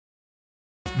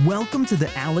Welcome to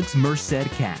the Alex Merced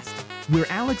cast, where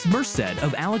Alex Merced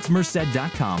of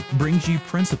AlexMerced.com brings you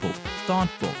principled,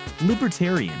 thoughtful,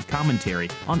 libertarian commentary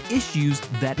on issues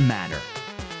that matter.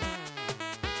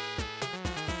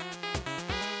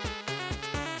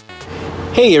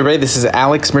 Hey everybody, this is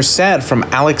Alex Merced from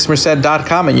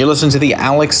AlexMerced.com, and you're listening to the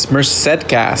Alex Merced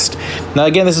cast. Now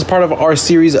again, this is part of our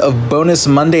series of bonus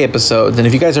Monday episodes, and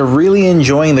if you guys are really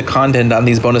enjoying the content on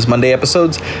these bonus Monday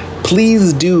episodes,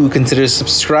 please do consider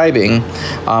subscribing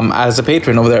as a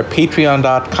patron over there at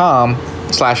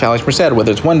patreon.com/AlexMerced,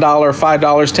 whether it's $1,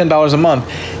 $5, $10 a month.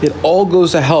 It all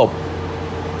goes to help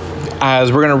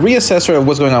as we're going to reassess sort of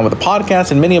what's going on with the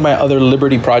podcast and many of my other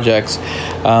liberty projects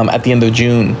at the end of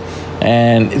June.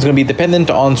 And it's going to be dependent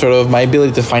on sort of my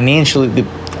ability to financially,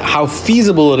 how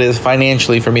feasible it is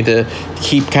financially for me to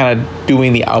keep kind of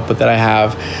doing the output that I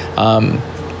have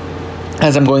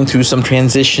as I'm going through some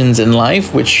transitions in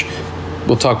life, which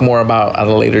we'll talk more about at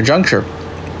a later juncture.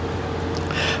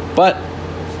 But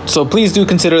so please do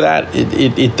consider that.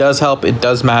 It does help. It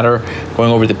does matter.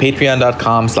 Going over to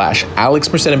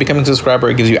patreon.com/AlexMerced and becoming a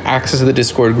subscriber, it gives you access to the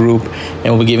Discord group,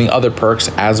 and we'll be giving other perks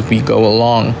as we go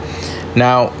along.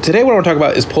 Now, today what I want to talk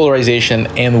about is polarization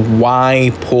and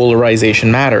why polarization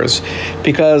matters.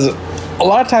 Because a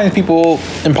lot of times people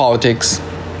in politics,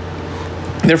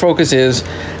 their focus is,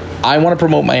 I want to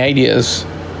promote my ideas,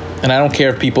 and I don't care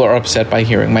if people are upset by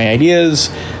hearing my ideas.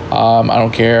 I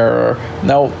don't care.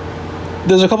 Now,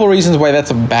 there's a couple of reasons why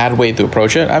that's a bad way to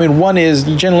approach it. I mean, one is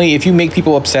generally if you make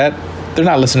people upset, they're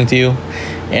not listening to you,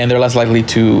 and they're less likely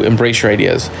to embrace your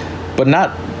ideas. But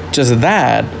not just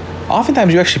that,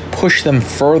 oftentimes you actually push them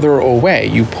further away.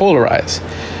 You polarize.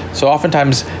 So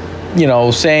oftentimes,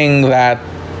 saying that,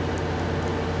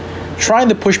 trying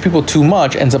to push people too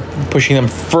much ends up pushing them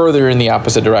further in the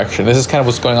opposite direction. This is kind of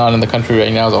what's going on in the country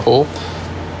right now as a whole.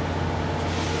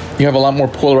 You have a lot more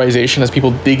polarization as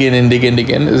people dig in.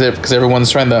 Is it because everyone's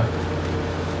trying to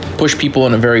push people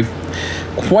in a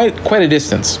quite a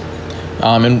distance,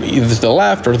 and either to the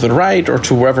left or to the right or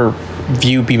to wherever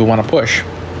view people want to push.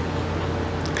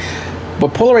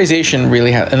 But polarization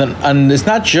really has, and it's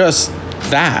not just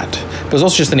that, but it's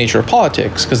also just the nature of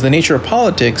politics. Because the nature of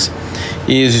politics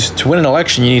is to win an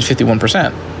election, you need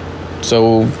 51%.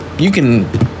 So you can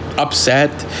upset,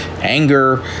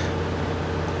 anger,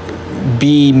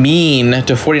 be mean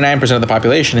to 49% of the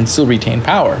population and still retain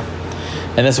power.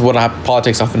 And that's what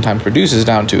politics oftentimes reduces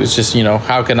down to. It's just,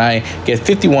 how can I get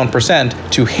 51%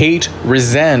 to hate,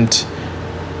 resent,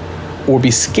 or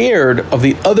be scared of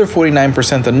the other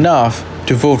 49% enough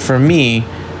to vote for me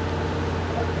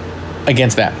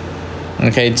against them.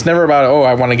 Okay, it's never about,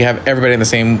 I want to have everybody on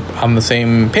the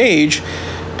same page,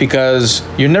 because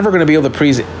you're never going to be able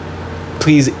to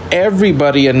please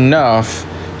everybody enough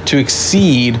to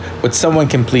exceed what someone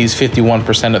can please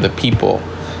 51% of the people,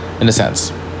 in a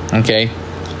sense. Okay,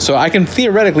 so I can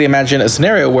theoretically imagine a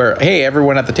scenario where, hey,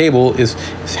 everyone at the table is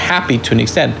happy to an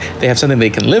extent. They have something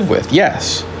they can live with,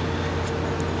 yes.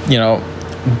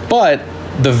 But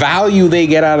the value they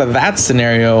get out of that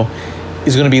scenario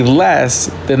is going to be less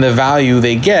than the value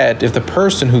they get if the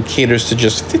person who caters to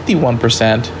just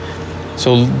 51%,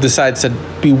 so decides to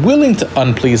be willing to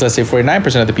unplease, let's say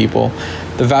 49% of the people,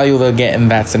 the value they'll get in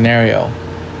that scenario.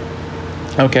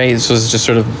 Okay, so it's just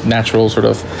sort of natural, sort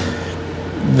of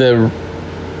the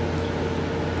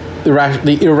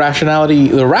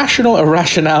rational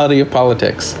irrationality of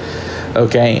politics.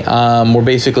 Okay, where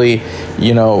basically,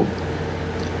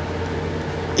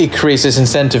 it creates this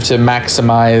incentive to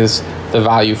maximize the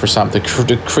value for something,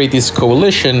 to create this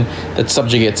coalition that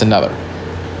subjugates another.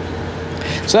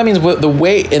 So that means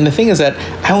the thing is that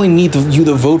I only need you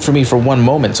to vote for me for one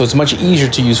moment, so it's much easier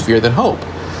to use fear than hope.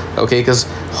 Okay, because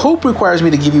hope requires me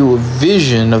to give you a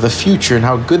vision of the future and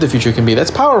how good the future can be.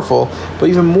 That's powerful, but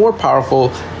even more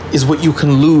powerful is what you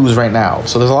can lose right now.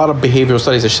 So there's a lot of behavioral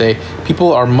studies that say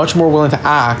people are much more willing to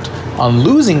act on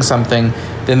losing something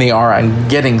than they are on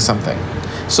getting something.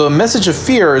 So a message of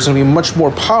fear is going to be much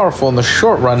more powerful in the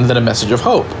short run than a message of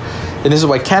hope. And this is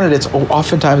why candidates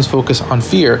oftentimes focus on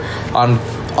fear, on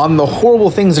the horrible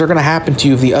things that are going to happen to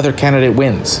you if the other candidate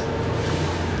wins.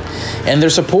 And their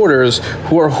supporters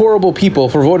who are horrible people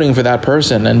for voting for that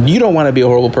person. And you don't want to be a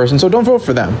horrible person, so don't vote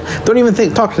for them. Don't even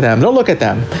talk to them. Don't look at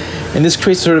them. And this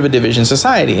creates sort of a division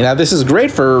society. Now, this is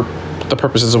great for the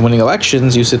purposes of winning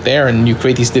elections. You sit there and you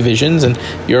create these divisions, and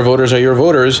your voters are your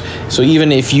voters. So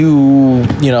even if you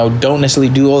don't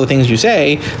necessarily do all the things you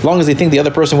say, as long as they think the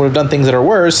other person would have done things that are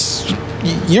worse,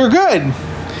 you're good.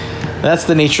 That's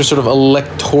the nature of sort of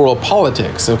electoral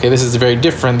politics. Okay, this is very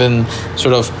different than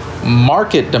sort of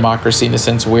market democracy, in a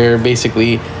sense where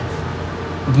basically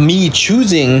me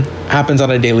choosing happens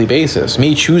on a daily basis.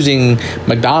 Me choosing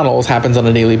McDonald's happens on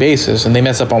a daily basis, and they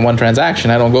mess up on one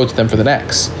transaction, I don't go to them for the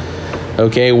next.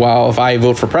 Okay, while if I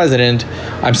vote for president,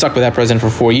 I'm stuck with that president for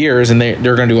 4 years, and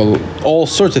they're going to do all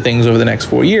sorts of things over the next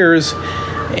 4 years,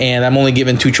 and I'm only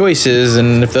given 2 choices,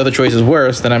 and if the other choice is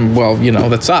worse, then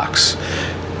that sucks.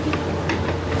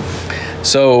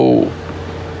 So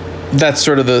that's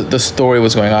sort of the story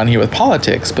what's going on here with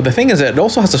politics. But the thing is that it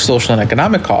also has a social and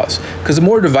economic cause, because the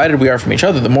more divided we are from each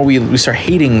other, the more we start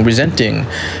hating, resenting,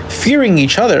 fearing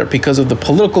each other because of the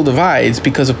political divides,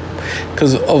 because of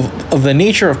the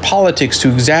nature of politics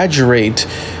to exaggerate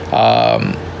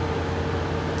and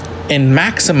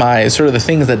maximize sort of the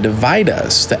things that divide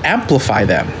us, to amplify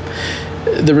them.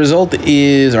 The result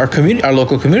is our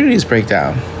local communities break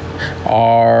down,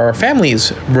 our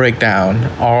families break down,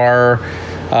 our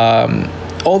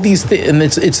all these things, and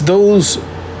it's those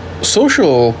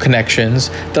social connections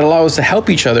that allow us to help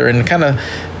each other and kind of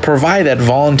provide that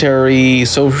voluntary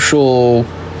social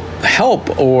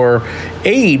help or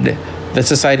aid that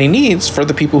society needs for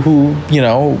the people who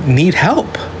need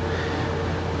help.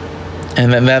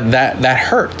 And then that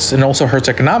hurts, and also hurts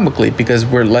economically, because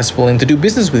we're less willing to do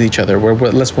business with each other.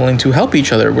 We're less willing to help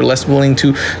each other. We're less willing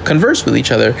to converse with each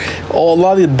other. A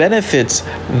lot of the benefits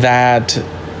that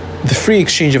the free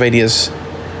exchange of ideas,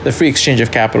 the free exchange of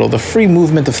capital, the free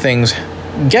movement of things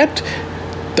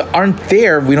aren't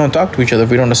there if we don't talk to each other,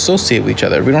 if we don't associate with each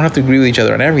other. We don't have to agree with each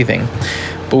other on everything,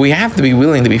 but we have to be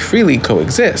willing to be freely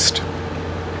coexist.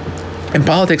 And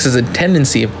politics is a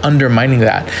tendency of undermining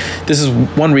that. This is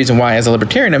one reason why, as a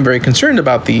libertarian, I'm very concerned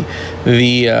about the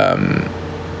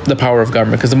power of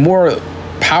government, because the more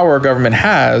power government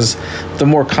has, the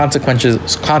more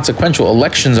consequential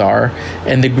elections are,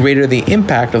 and the greater the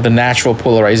impact of the natural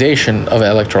polarization of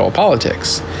electoral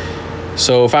politics.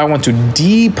 So if I want to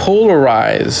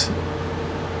depolarize,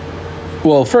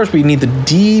 well, first we need to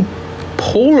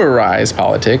depolarize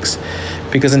politics,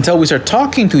 because until we start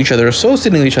talking to each other,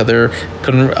 associating with each other,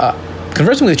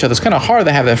 conversing with each other, it's kind of hard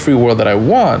to have that free world that I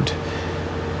want.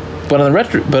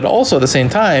 But also at the same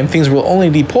time, things will only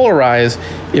depolarize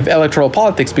if electoral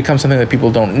politics becomes something that people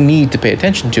don't need to pay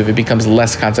attention to, if it becomes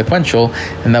less consequential,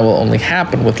 and that will only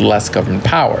happen with less government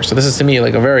power. So this is, to me,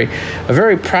 like a very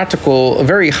practical, a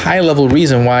very high level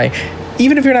reason why,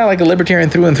 even if you're not like a libertarian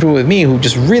through and through with me, who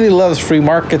just really loves free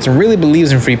markets and really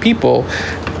believes in free people,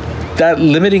 that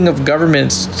limiting of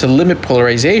governments to limit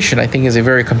polarization, I think, is a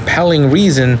very compelling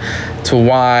reason to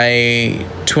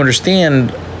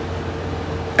understand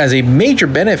as a major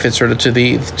benefit sort of to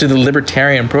the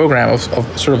libertarian program of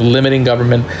sort of limiting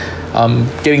government,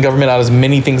 getting government out as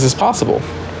many things as possible.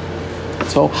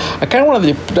 So I kind of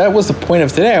wanted to, that was the point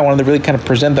of today. I wanted to really kind of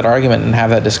present that argument and have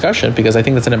that discussion, because I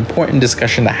think that's an important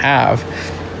discussion to have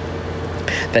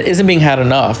that isn't being had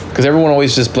enough, because everyone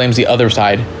always just blames the other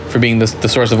side for being the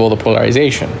source of all the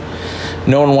polarization.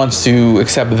 No one wants to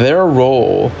accept their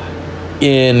role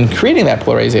in creating that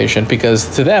polarization,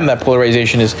 because to them that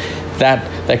polarization is that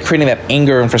creating that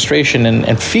anger and frustration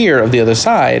and fear of the other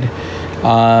side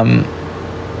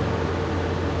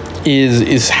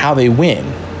is how they win.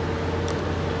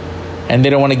 And they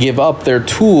don't want to give up their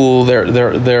tool,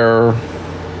 their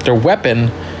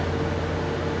weapon,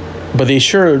 but they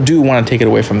sure do want to take it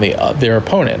away from their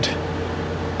opponent.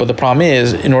 But the problem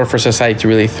is, in order for society to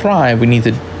really thrive, we need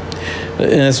to, and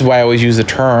this is why I always use the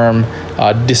term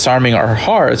disarming our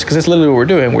hearts, because that's literally what we're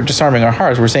doing. We're disarming our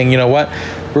hearts. We're saying, you know what,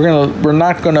 we're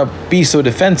not gonna be so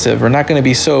defensive. We're not gonna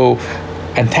be so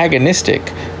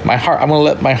antagonistic. I'm gonna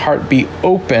let my heart be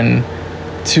open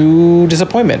to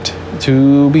disappointment,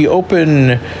 to be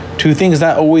open to things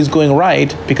not always going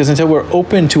right, because until we're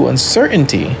open to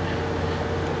uncertainty,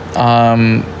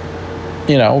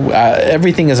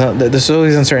 everything is, there's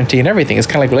always uncertainty in everything. It's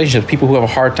kind of like relationships. People who have a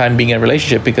hard time being in a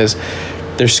relationship because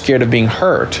they're scared of being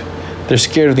hurt. They're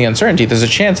scared of the uncertainty. There's a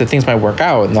chance that things might work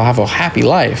out and they'll have a happy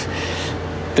life.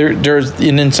 There's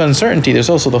in uncertainty, there's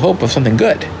also the hope of something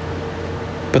good.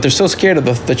 But they're so scared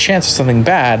of the chance of something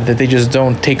bad that they just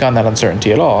don't take on that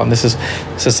uncertainty at all. And this is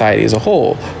society as a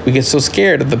whole. We get so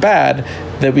scared of the bad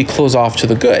that we close off to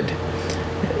the good.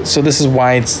 So this is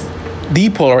why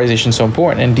depolarization is so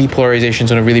important, and depolarization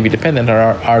is going to really be dependent on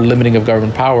our limiting of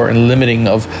government power and limiting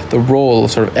of the role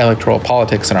of sort of electoral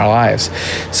politics in our lives.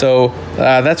 So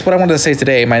that's what I wanted to say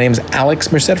today. My name is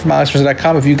Alex Merced from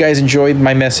alexmerced.com. If you guys enjoyed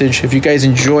my message, if you guys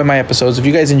enjoy my episodes, if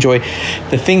you guys enjoy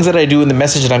the things that I do and the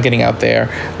message that I'm getting out there,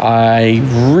 I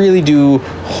really do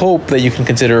hope that you can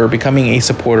consider becoming a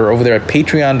supporter over there at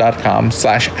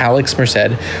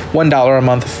patreon.com/alexmerced. $1 a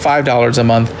month, $5 a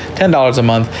month, $10 a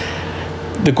month.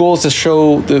 the goal is to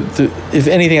show if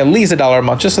anything, at least $1 a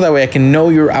month, just so that way I can know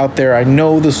you're out there. I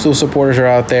know the still supporters are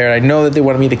out there. I know that they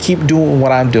want me to keep doing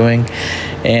what I'm doing.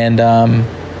 And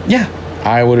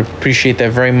I would appreciate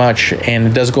that very much. And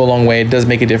it does go a long way. It does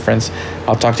make a difference.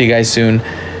 I'll talk to you guys soon.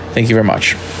 Thank you very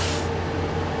much.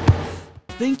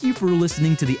 Thank you for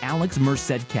listening to the Alex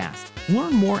Merced Cast.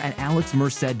 Learn more at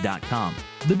alexmerced.com,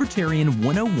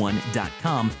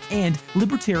 libertarian101.com, and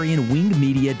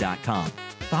libertarianwingmedia.com.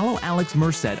 Follow Alex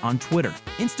Merced on Twitter,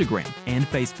 Instagram, and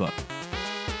Facebook.